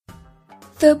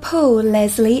The Paul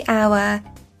Leslie Hour,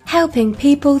 helping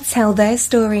people tell their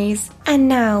stories. And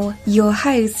now, your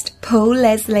host, Paul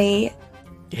Leslie.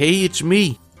 Hey, it's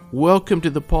me. Welcome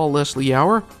to the Paul Leslie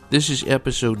Hour. This is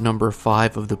episode number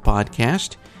 5 of the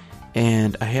podcast.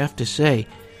 And I have to say,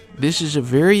 this is a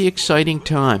very exciting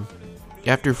time.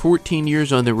 After 14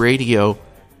 years on the radio,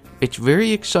 it's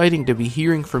very exciting to be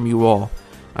hearing from you all.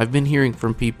 I've been hearing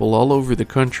from people all over the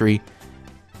country.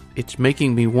 It's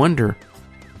making me wonder,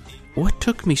 what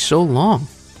took me so long?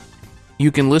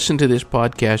 You can listen to this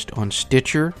podcast on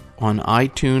Stitcher, on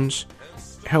iTunes,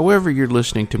 however you're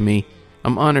listening to me.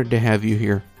 I'm honored to have you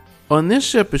here. On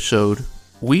this episode,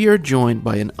 we are joined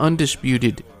by an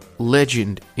undisputed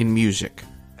legend in music.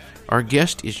 Our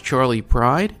guest is Charley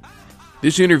Pride.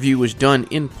 This interview was done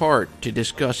in part to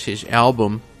discuss his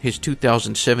album, his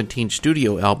 2017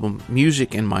 studio album,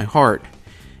 Music in My Heart.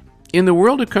 In the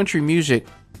world of country music,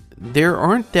 there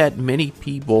aren't that many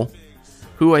people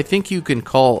who I think you can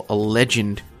call a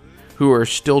legend who are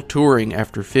still touring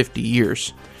after 50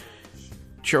 years.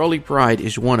 Charley Pride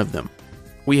is one of them.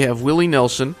 We have Willie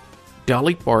Nelson,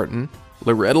 Dolly Parton,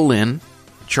 Loretta Lynn,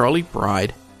 Charley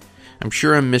Pride. I'm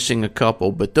sure I'm missing a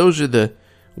couple, but those are the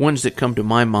ones that come to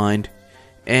my mind.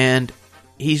 And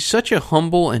he's such a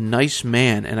humble and nice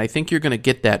man, and I think you're going to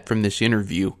get that from this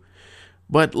interview.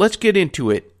 But let's get into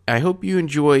it. I hope you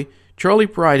enjoy Charley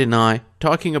Pride and I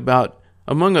talking about,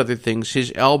 among other things,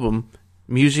 his album,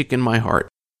 Music in My Heart.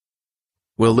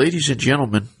 Well, ladies and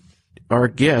gentlemen, our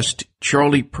guest,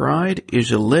 Charley Pride,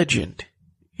 is a legend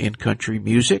in country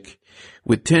music,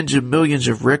 with tens of millions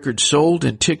of records sold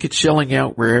and tickets selling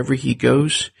out wherever he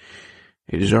goes.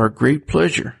 It is our great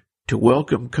pleasure to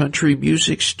welcome country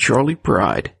music's Charley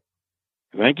Pride.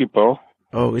 Thank you, Paul.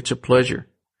 Oh, it's a pleasure.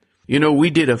 You know, we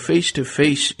did a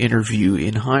face-to-face interview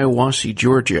in Hiawassee,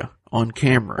 Georgia, on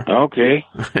camera. Okay.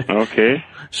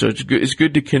 So it's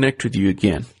good to connect with you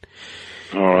again.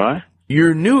 All right.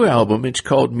 Your new album, it's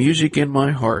called Music in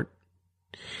My Heart.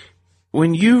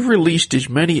 When you've released as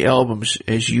many albums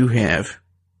as you have,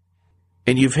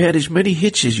 and you've had as many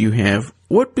hits as you have,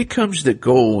 what becomes the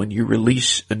goal when you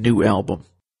release a new album?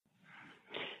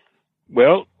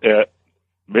 Well,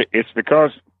 it's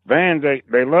because fans,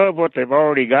 they love what they've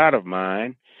already got of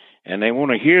mine, and they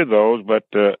want to hear those, but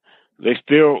they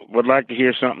still would like to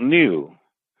hear something new.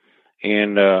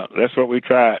 And that's what we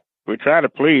try. We try to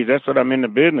please. That's what I'm in the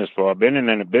business for. I've been in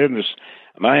the business.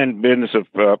 I'm in the business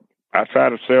of, I try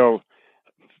to sell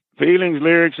feelings,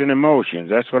 lyrics, and emotions.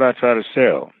 That's what I try to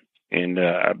sell. And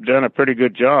I've done a pretty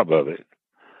good job of it.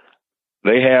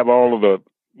 They have all of the,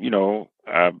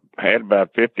 I've had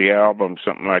about 50 albums,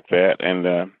 something like that.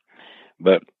 And,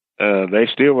 but they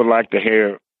still would like to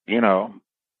hear,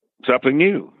 something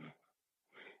new.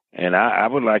 And I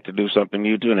would like to do something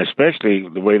new too, and especially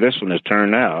the way this one has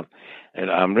turned out. And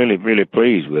I'm really, really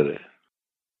pleased with it.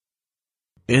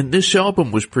 And this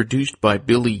album was produced by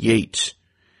Billy Yates.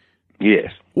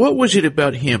 Yes. What was it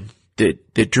about him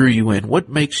that drew you in? What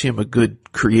makes him a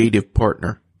good creative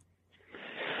partner?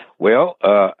 Well,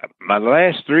 my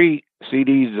last 3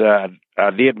 CDs I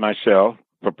did myself,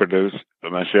 produced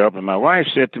myself, and my wife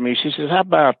said to me, she says, how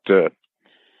about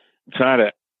try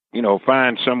to,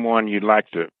 find someone you'd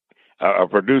like to, a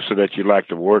producer that you'd like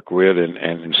to work with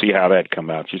and see how that come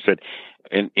out. She said,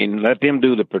 and let them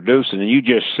do the producing and you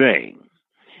just sing.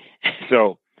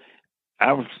 So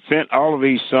I was sent all of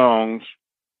these songs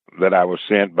that I was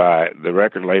sent by the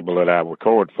record label that I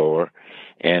record for,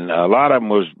 and a lot of them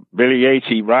was Billy Yates.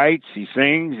 He writes, he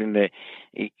sings, and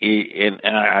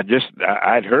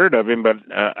I'd heard of him, but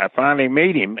I finally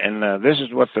met him, and this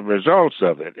is what's the results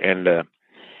of it. And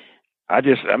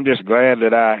I'm just glad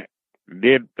that I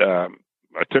did. I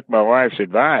took my wife's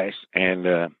advice and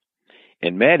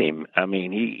met him. I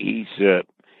mean, he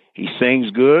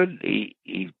sings good.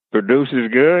 He produces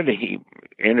good. He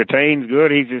entertains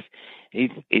good. He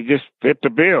just fit the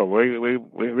bill. We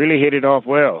really hit it off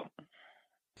well.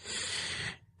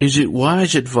 Is it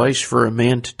wise advice for a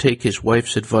man to take his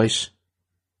wife's advice?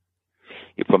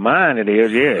 For mine, it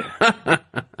is, yes.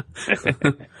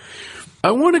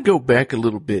 I want to go back a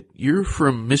little bit. You're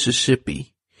from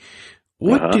Mississippi.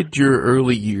 What did your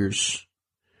early years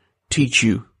teach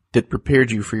you that prepared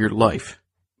you for your life?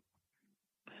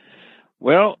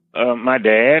 Well, my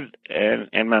dad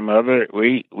and my mother,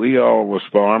 we all was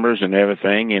farmers and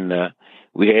everything, and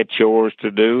we had chores to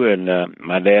do, and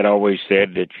my dad always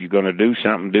said that you're going to do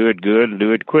something, do it good and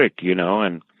do it quick,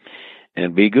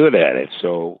 and be good at it.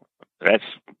 So that's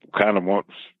kind of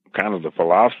the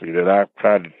philosophy that I've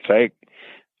tried to take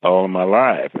all of my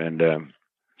life. And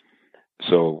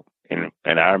so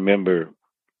I remember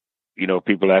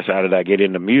people asked how did I get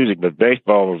into music, but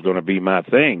baseball was going to be my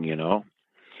thing,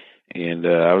 And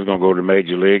I was going to go to the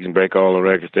major leagues and break all the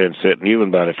records there and set new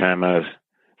one by the time I was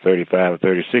 35 or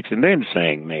 36, and then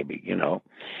sing maybe,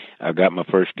 I got my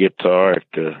first guitar at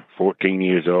 14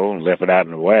 years old and left it out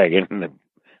in the wagon and it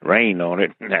rained on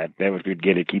it, and I never could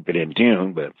keep it in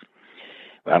tune, but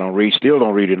still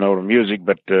don't read a note of music,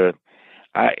 but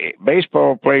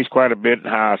baseball plays quite a bit in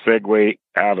how I segue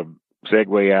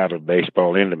out of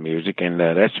baseball into music, and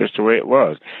that's just the way it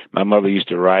was. My mother used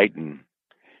to write and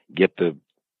get to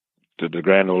the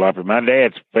Grand Ole Opry. My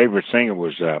dad's favorite singer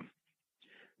was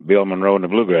Bill Monroe and the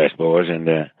Bluegrass Boys,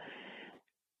 and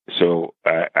so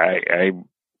I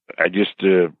just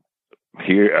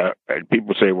hear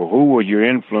people say, "Well, who was your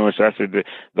influence?" I said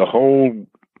the whole.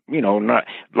 Not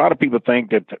a lot of people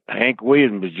think that Hank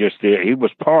Williams was just there. He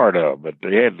was part of, but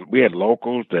we had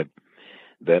locals that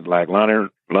like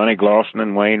Lonnie Glosson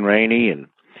and Wayne Rainey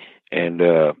and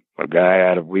a guy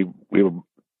out of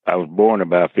I was born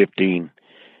about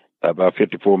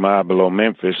 54 miles below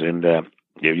Memphis, and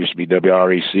there used to be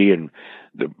WREC and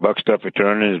the Buck Stuff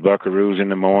Attorneys, Buckaroos in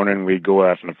the morning. We'd go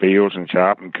out in the fields and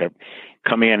shop and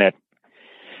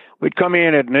We'd come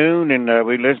in at noon, and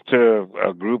we'd listen to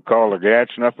a group called the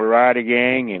Gatchnuff Variety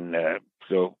Gang, and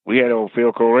so we had old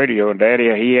Philco radio, and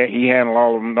Daddy, he handled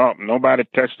all of them. Nobody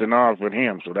touched the knobs with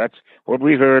him, so that's what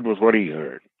we heard was what he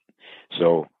heard.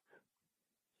 So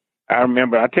I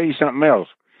remember, I'll tell you something else.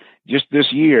 Just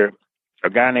this year, a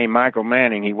guy named Michael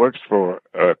Manning, he works for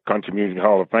Country Music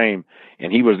Hall of Fame,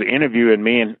 and he was interviewing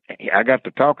me, and I got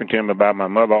to talking to him about my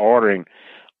mother ordering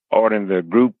the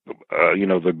group,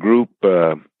 the group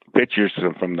pictures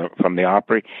from the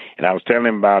Opry, and I was telling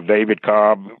him about David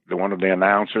Cobb, one of the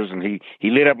announcers, and he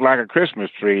lit up like a Christmas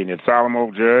tree, and it's Solemn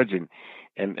Old Judge, and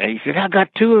he said, "I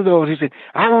got two of those." He said,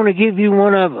 "I want to give you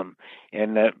one of them."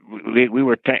 And we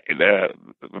were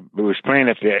playing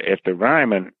at the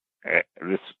Ryman at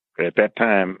that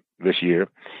time this year,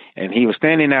 and he was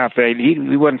standing out there.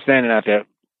 He wasn't standing out there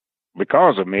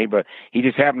because of me, but he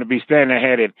just happened to be standing there,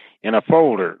 had it in a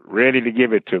folder, ready to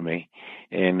give it to me.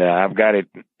 And I've got it,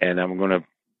 and I'm going to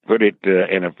put it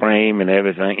in a frame and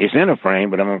everything. It's in a frame,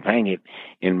 but I'm going to hang it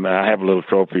I have a little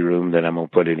trophy room that I'm going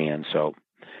to put it in. So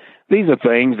these are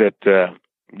things that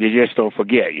you just don't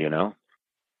forget,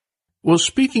 Well,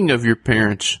 speaking of your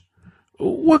parents,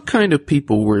 what kind of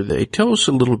people were they? Tell us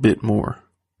a little bit more.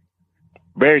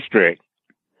 Very strict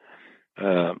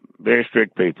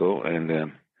people,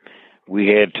 and we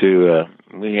had to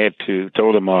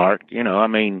toe the mark.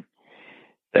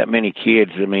 That many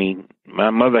kids. My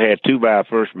mother had 2 by her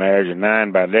first marriage and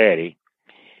 9 by Daddy,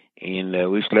 and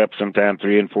we slept sometimes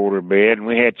 3 and 4 to bed, and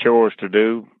we had chores to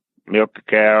do, milk the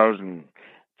cows and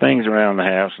things around the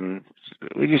house, and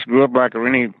we just grew up like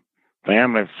any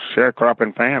family,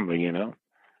 sharecropping family,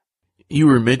 You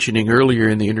were mentioning earlier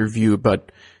in the interview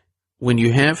about when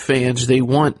you have fans, they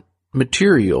want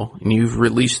material, and you've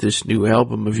released this new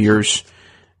album of yours,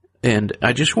 and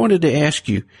I just wanted to ask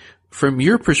you, from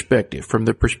your perspective, from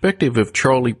the perspective of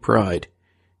Charley Pride,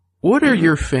 what are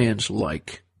your fans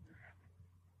like?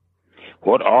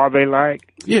 What are they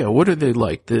like? Yeah, what are they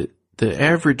like, the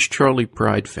average Charley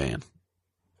Pride fan?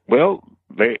 Well,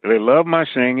 they love my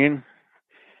singing,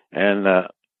 and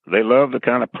they love the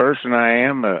kind of person I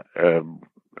am.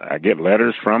 I get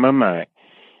letters from them.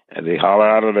 They holler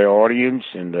out of their audience,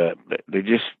 and they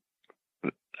just...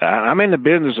 I'm in the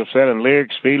business of selling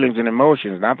lyrics, feelings, and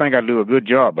emotions, and I think I do a good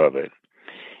job of it.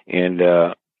 And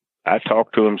I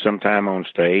talk to them sometime on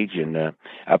stage, and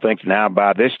I think now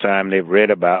by this time they've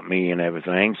read about me and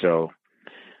everything, so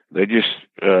they just...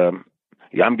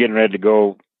 I'm getting ready to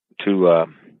go to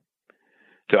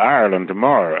Ireland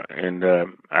tomorrow, and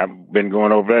I've been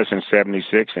going over there since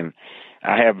 '76, and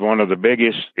I have one of the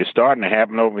biggest... It's starting to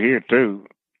happen over here, too,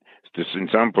 just in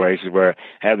some places where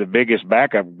I have the biggest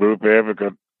backup group I ever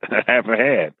could have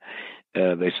had.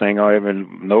 They sing every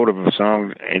note of a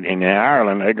song. In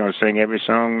Ireland, they're going to sing every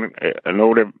song, a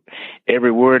note of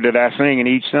every word that I sing in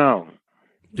each song.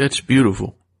 That's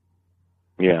beautiful.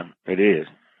 Yeah, it is.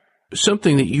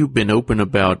 Something that you've been open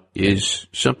about is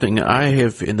something I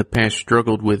have in the past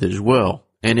struggled with as well,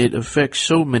 and it affects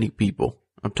so many people.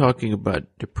 I'm talking about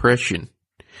depression.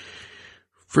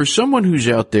 For someone who's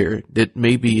out there that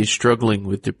maybe is struggling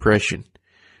with depression,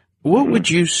 what would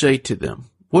you say to them?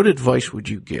 What advice would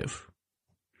you give?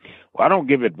 Well, I don't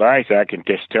give advice. I can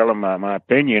just tell them my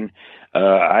opinion.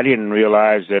 I didn't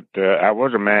realize that I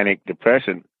was a manic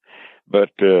depressant,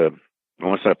 but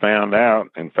once I found out,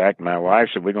 in fact, my wife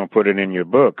said, "We're going to put it in your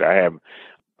book." I have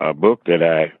a book that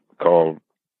I called,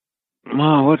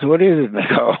 Mom, what is it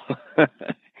called?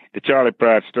 The Charley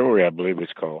Pride Story, I believe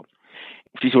it's called.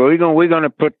 she said, well, we're going to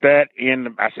put that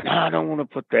in. I said, no, I don't want to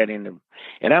put that in.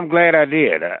 And I'm glad I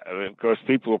did, because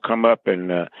people will come up and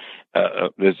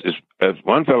this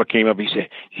one fellow came up. He said,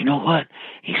 you know what?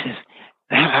 He says,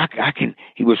 I can.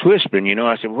 He was whispering,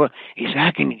 I said, well, he said,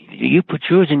 I can. You put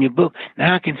yours in your book.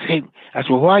 Now I can say. I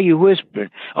said, well, why are you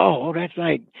whispering? Oh, that's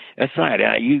right. That's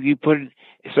right. You put it.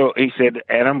 So he said,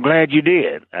 and I'm glad you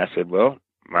did. I said, well,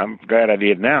 I'm glad I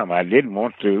did now. I didn't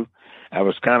want to. I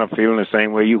was kind of feeling the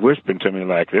same way you whispering to me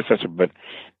like this. I said, but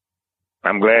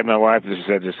I'm glad my wife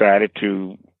has decided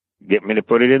to get me to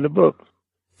put it in the book.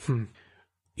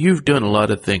 You've done a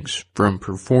lot of things, from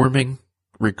performing,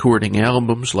 recording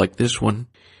albums like this one,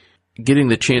 getting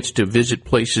the chance to visit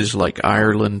places like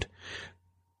Ireland.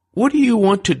 What do you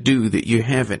want to do that you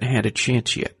haven't had a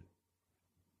chance yet?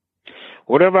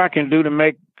 Whatever I can do to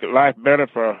make life better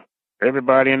for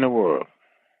everybody in the world,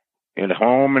 in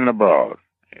home and abroad.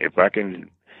 If I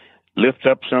can lift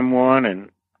up someone and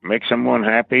make someone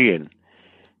happy,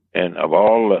 and of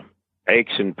all the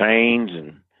aches and pains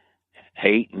and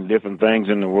hate and different things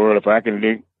in the world, if I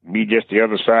can be just the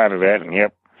other side of that and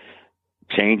help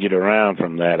change it around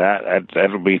from that,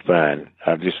 that'll be fine.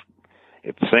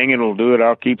 If singing will do it,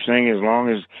 I'll keep singing as long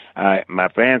as my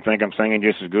fans think I'm singing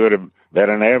just as good or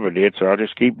better than I ever did, so I'll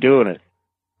just keep doing it.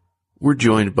 We're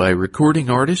joined by recording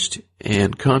artist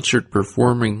and concert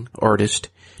performing artist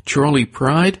Charley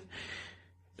Pride.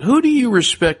 Who do you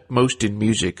respect most in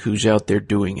music who's out there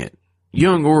doing it,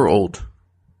 young or old?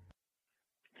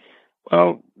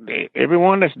 Well,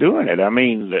 everyone that's doing it. I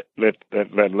mean,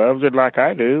 that loves it like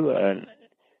I do. And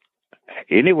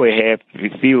anyway,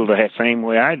 feel the same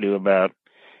way I do about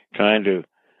trying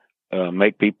to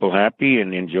make people happy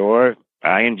and enjoy.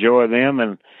 I enjoy them,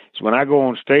 and so when I go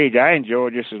on stage, I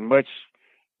enjoy just as much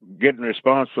getting a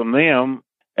response from them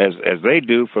as they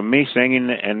do from me singing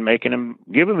and making them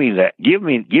giving me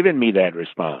that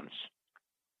response.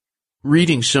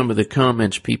 Reading some of the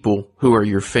comments people who are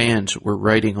your fans were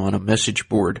writing on a message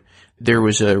board, there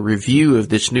was a review of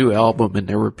this new album, and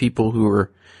there were people who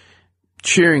were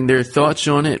sharing their thoughts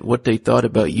on it, what they thought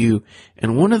about you.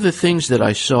 And one of the things that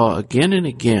I saw again and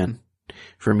again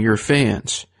from your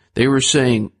fans, they were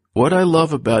saying, what I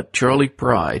love about Charley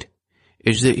Pride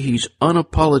is that he's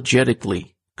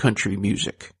unapologetically country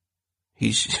music.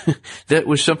 That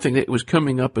was something that was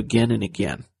coming up again and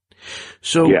again.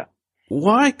 So yeah.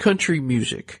 Why country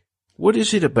music? What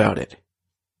is it about it?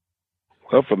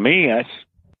 Well, for me, that's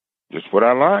just what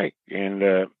I like. And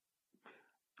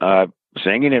I've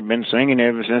been singing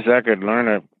ever since I could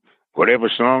learn whatever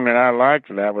song that I liked,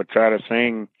 and I would try to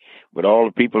sing with all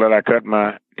the people that I cut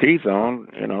my teeth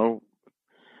on,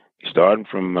 starting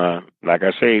from, like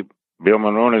I say, Bill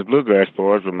Monroe and his Bluegrass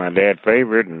Boys was my dad's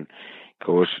favorite. And, of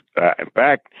course, in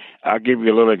fact, I'll give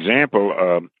you a little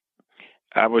example.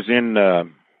 I was in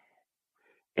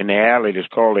the alley, it's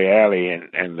called the alley,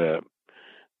 and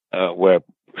where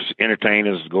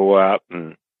entertainers go out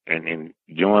and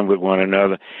join with one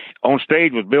another. On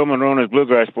stage was Bill Monroe and his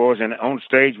Bluegrass Boys, and on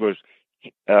stage was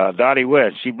Dottie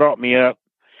West. She brought me up,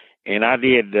 and I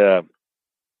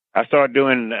started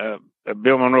doing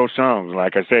Bill Monroe songs.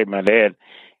 Like I said, my dad,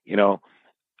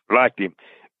 liked him.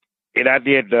 And I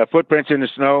did Footprints in the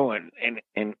Snow,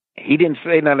 and he didn't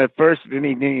say nothing at first.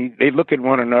 Then they look at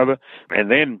one another,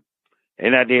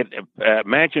 and I did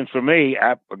Mansions for Me.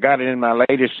 I got it in my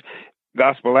latest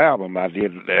gospel album.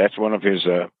 That's one of his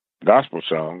gospel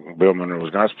songs, Bill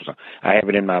Monroe's gospel song. I have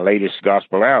it in my latest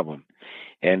gospel album.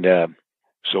 And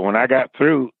so when I got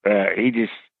through, he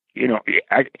just, you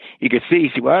could see,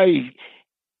 well,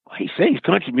 he sings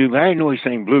country music. I didn't know he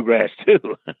sang bluegrass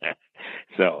too.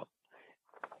 so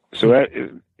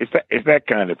it's that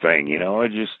kind of thing,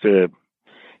 It just,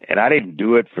 and I didn't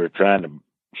do it for trying to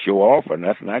show off or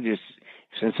nothing.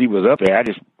 Since he was up there, I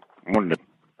just wanted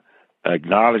to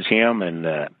acknowledge him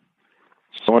and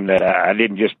showing that I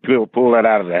didn't just pull that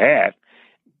out of the hat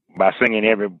by singing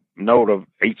every note of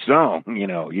each song. You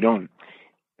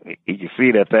can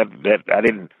see that I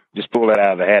didn't just pull that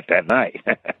out of the hat that night.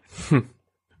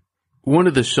 One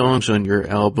of the songs on your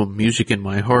album, Music in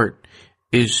My Heart,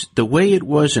 is The Way It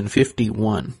Was in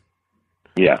 51.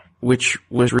 Yeah. Which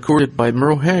was recorded by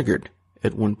Merle Haggard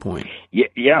at one point.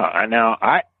 Yeah. Now,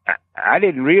 I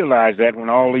didn't realize that when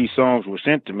all these songs were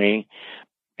sent to me,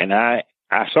 and I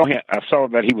saw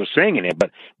that he was singing it,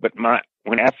 but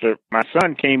after my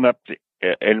son came up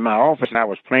in my office and I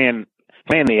was playing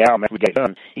the album after we got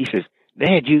done, he says,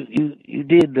 "Dad, you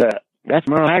did that's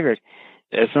Merle Haggard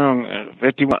song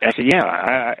 51." I said,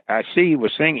 "Yeah, I see he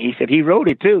was singing." He said he wrote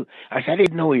it too. I said I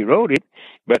didn't know he wrote it,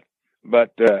 but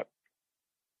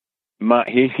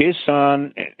his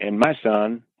son and my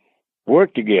son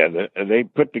worked together. They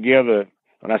put together,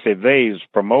 when I say they,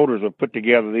 promoters have put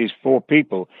together these 4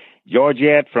 people: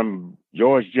 Georgette from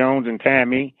George Jones and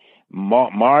Tammy,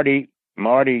 Marty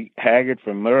Haggard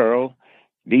from Merle,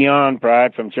 Dion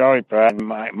Pride from Charley Pride, and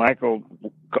Michael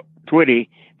Twitty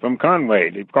from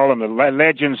Conway. They call them the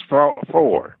Legends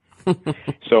 4.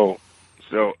 So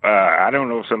I don't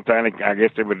know. Sometimes I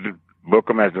guess they would book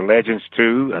them as the Legends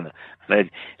 2,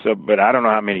 but I don't know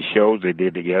how many shows they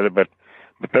did together. But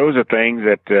those are things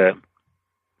that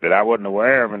I wasn't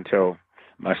aware of until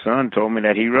my son told me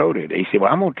that he wrote it. He said,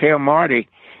 "Well, I'm gonna tell Marty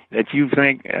that you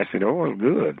think." I said, "Oh, well,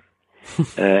 good."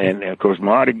 And of course,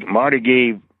 Marty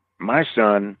gave my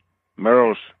son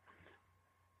Merle's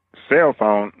cell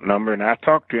phone number, and I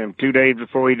talked to him 2 days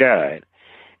before he died.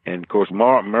 And of course,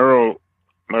 Merle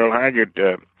Haggard,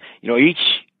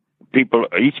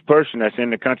 each person that's in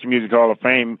the Country Music Hall of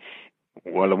Fame,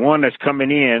 well, the one that's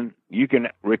coming in, you can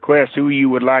request who you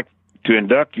would like to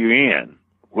induct you in,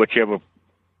 whichever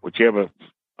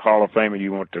Hall of Famer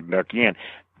you want to induct you in.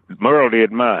 Merle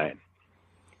did mine,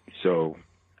 so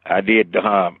I did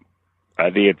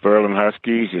Furlan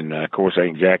Huskies, and of course, I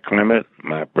think Jack Clement,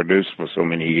 my producer for so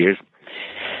many years.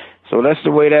 So that's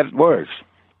the way that works.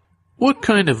 What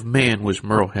kind of man was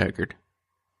Merle Haggard?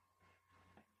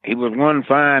 He was one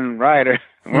fine writer,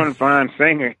 one fine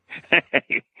singer.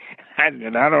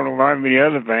 And I don't know how many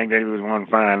other things that he was one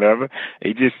fine of.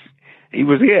 He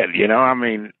was it, I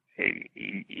mean,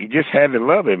 you just had to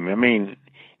love him. I mean,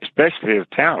 especially his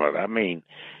talent. I mean,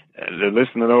 to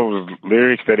listen to those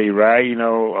lyrics that he write,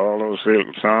 all those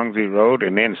songs he wrote,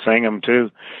 and then sing them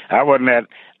too. I wasn't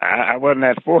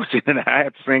that fortunate. I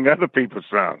had to sing other people's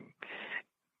songs,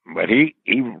 but he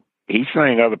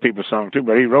sang other people's songs too.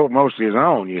 But he wrote most of his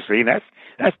own. You see,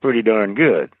 that's pretty darn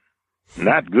good.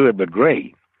 Not good, but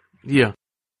great. Yeah.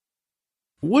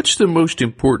 What's the most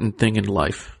important thing in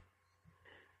life?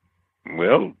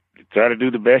 Well, try to do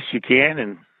the best you can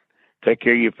and take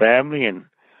care of your family and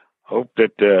hope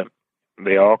that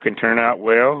they all can turn out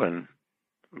well and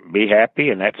be happy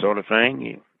and that sort of thing.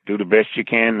 You do the best you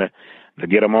can to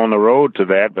get them on the road to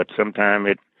that, but sometimes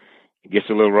it gets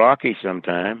a little rocky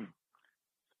sometimes.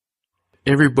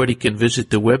 Everybody can visit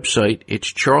the website.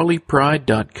 It's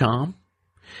charleypride.com.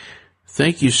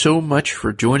 Thank you so much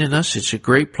for joining us. It's a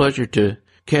great pleasure to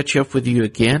catch up with you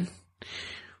again.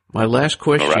 My last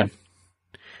question. All right.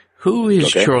 Who is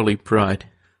Charley Pride?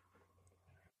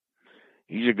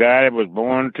 He's a guy that was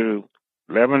born to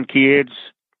 11 kids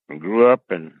and grew up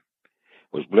and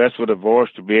was blessed with a voice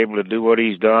to be able to do what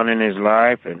he's done in his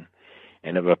life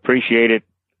and have appreciated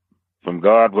from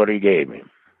God what he gave him.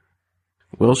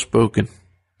 Well spoken.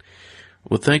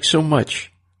 Well, thanks so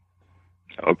much.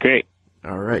 Okay.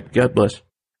 All right. God bless.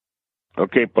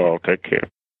 Okay, Paul. Take care.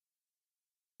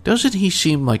 Doesn't he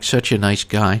seem like such a nice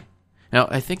guy? Now,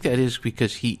 I think that is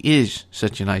because he is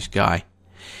such a nice guy.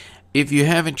 If you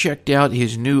haven't checked out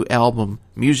his new album,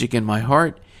 Music in My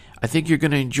Heart, I think you're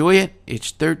going to enjoy it.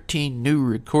 It's 13 new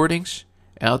recordings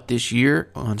out this year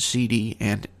on CD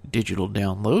and digital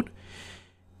download.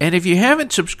 And if you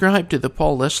haven't subscribed to the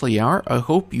Paul Leslie Hour, I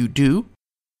hope you do.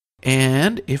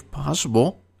 And if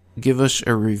possible, give us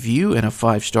a review and a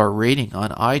 5-star rating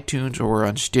on iTunes or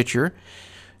on Stitcher.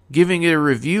 Giving it a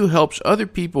review helps other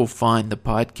people find the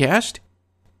podcast.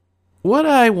 What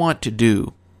I want to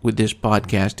do with this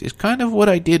podcast is kind of what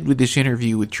I did with this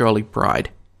interview with Charley Pride.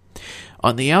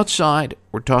 On the outside,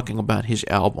 we're talking about his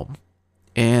album,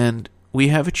 and we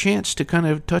have a chance to kind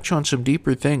of touch on some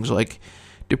deeper things like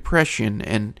depression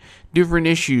and different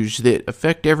issues that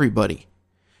affect everybody.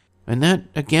 And that,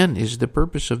 again, is the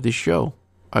purpose of this show.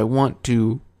 I want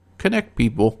to connect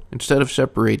people instead of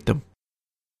separate them.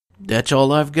 That's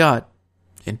all I've got.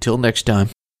 Until next time.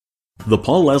 The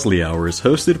Paul Leslie Hour is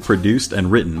hosted, produced,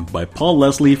 and written by Paul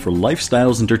Leslie for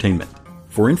Lifestyles Entertainment.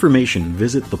 For information,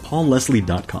 visit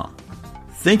thepaulleslie.com.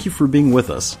 Thank you for being with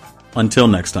us. Until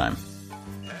next time.